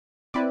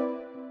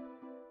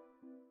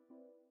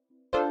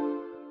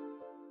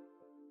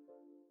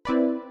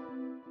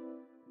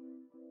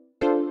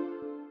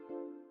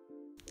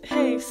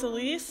Hey,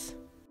 Celise?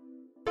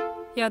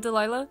 Yeah,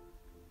 Delilah?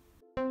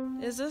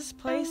 Is this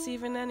place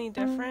even any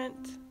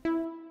different?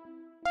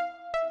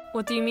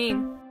 What do you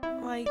mean?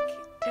 Like,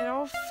 it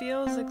all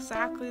feels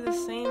exactly the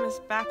same as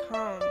back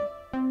home.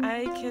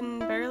 I can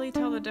barely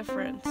tell the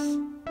difference.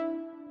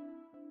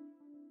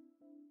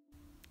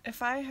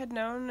 If I had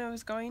known it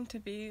was going to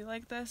be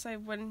like this, I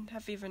wouldn't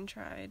have even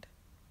tried.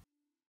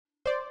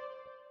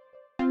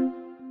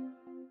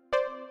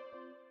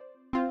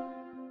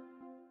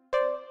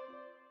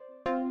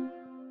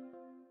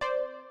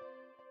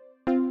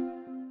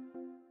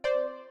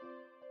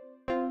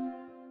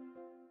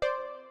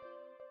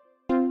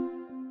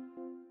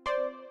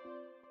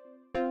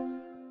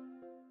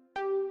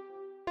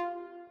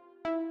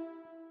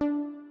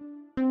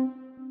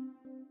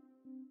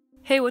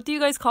 Hey, what do you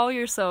guys call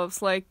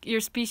yourselves? Like,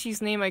 your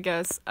species name, I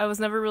guess. I was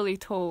never really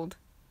told.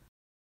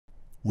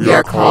 We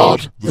are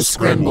called the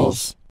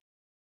Scrimbles.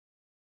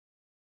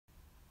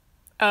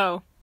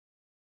 Oh.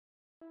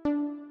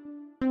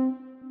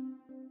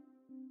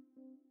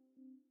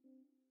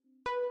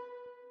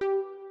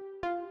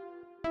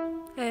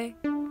 Hey.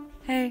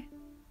 Hey.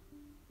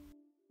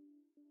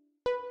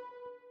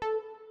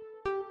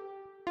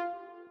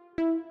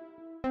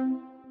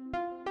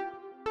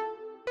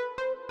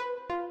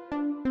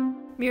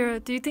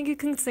 Mira, do you think you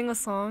can sing a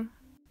song?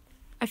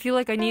 I feel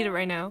like I need it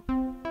right now.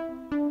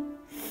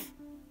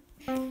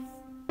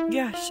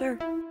 Yeah, sure.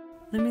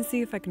 Let me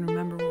see if I can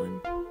remember one.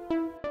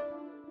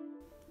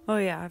 Oh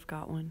yeah, I've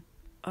got one.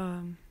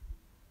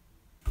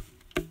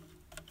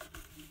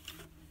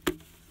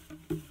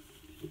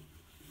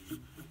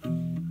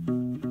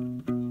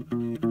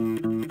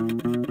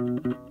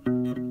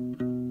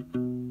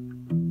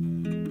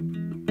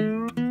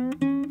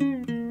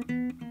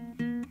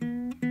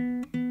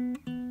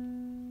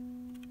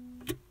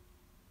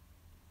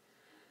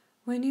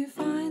 When you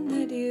find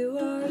that you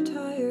are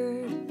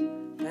tired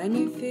and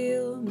you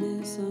feel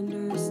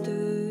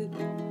misunderstood,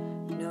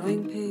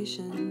 knowing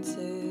patience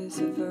is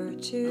a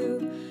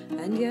virtue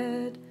and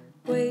yet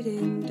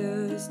waiting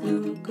does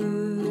no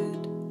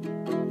good.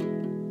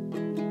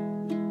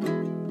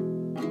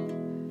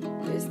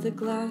 Is the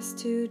glass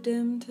too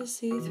dim to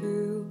see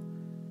through?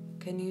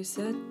 Can you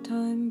set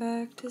time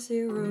back to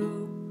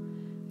 0?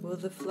 Will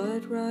the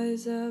flood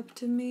rise up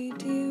to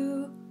meet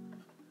you?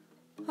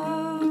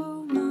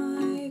 Oh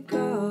my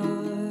God.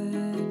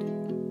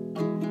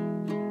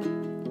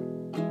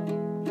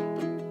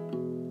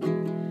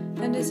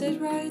 And is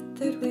it right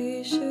that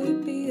we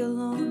should be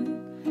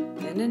alone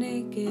in an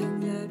aching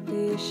that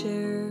we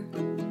share?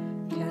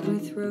 Can we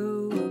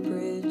throw a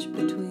bridge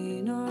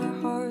between our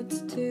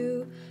hearts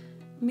to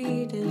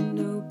meet in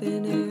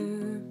open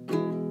air?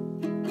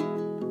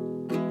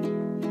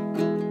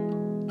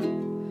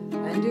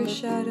 And your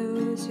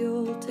shadows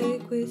you'll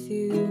take with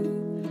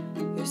you,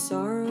 your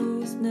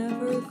sorrows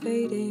never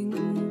fading,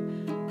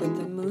 but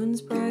the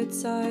moon's bright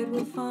side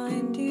will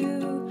find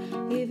you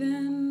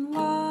even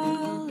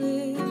while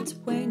it's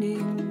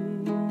waning.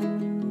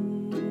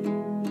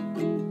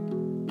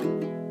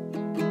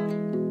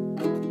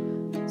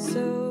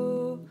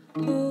 So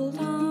hold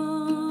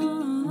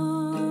on,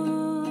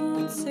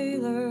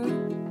 sailor,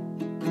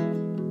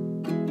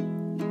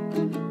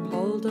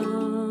 hold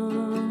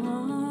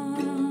on,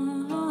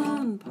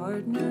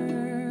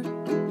 partner.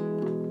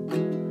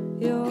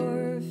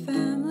 Your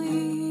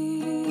family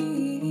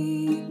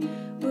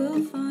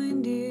will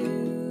find you.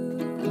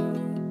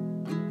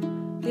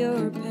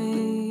 Your pain